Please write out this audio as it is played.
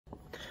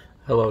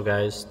Hello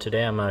guys,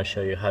 today I'm going to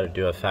show you how to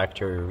do a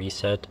factory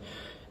reset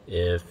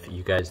if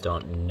you guys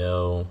don't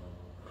know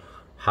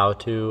how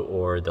to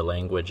or the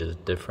language is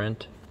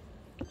different.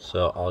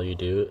 So all you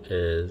do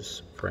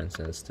is, for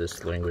instance,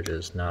 this language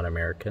is not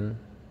American.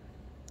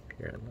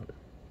 Here,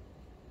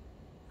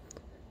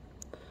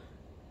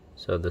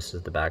 so this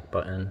is the back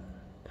button.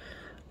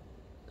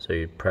 So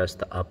you press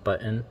the up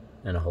button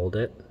and hold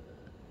it.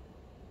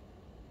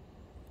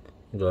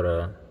 Go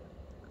to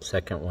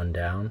second one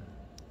down.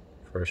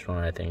 First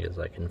one I think is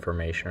like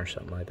information or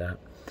something like that.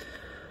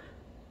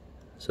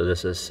 So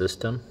this is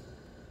system.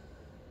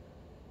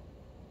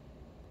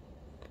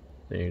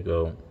 Then you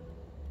go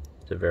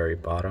to the very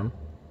bottom.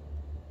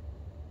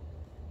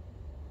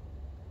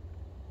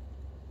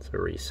 It's a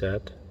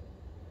reset.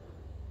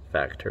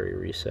 Factory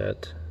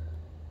reset.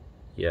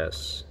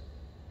 Yes.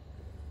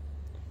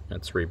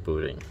 It's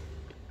rebooting.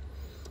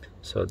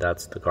 So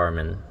that's the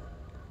Garmin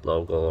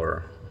logo,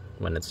 or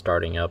when it's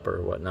starting up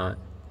or whatnot.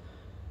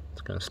 It's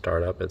going to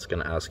start up. It's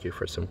going to ask you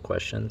for some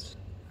questions.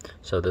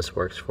 So this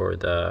works for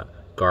the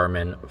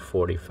Garmin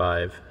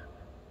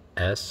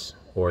 45S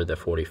or the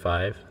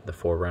 45, the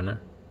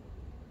Forerunner.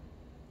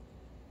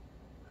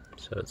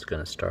 So it's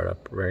going to start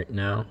up right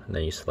now, and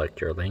then you select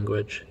your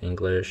language,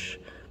 English,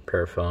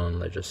 Paraphone.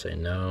 Let's just say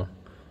no.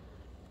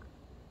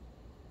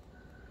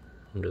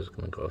 I'm just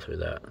going to go through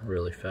that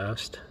really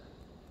fast.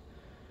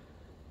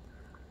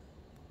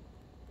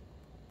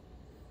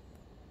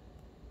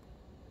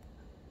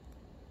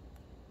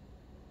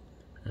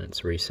 And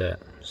it's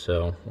reset.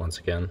 So once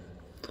again,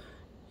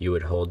 you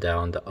would hold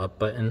down the up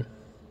button,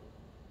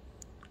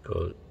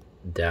 go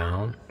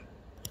down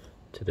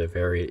to the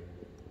very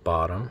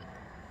bottom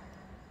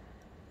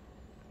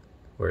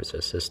where it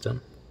says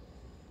system,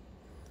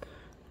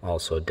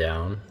 also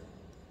down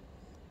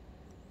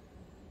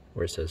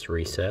where it says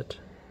reset,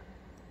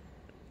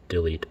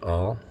 delete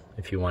all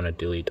if you want to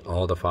delete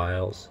all the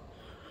files,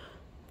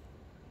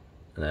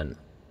 and then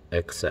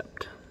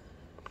accept.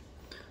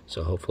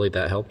 So hopefully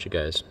that helped you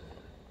guys.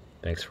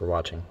 Thanks for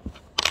watching.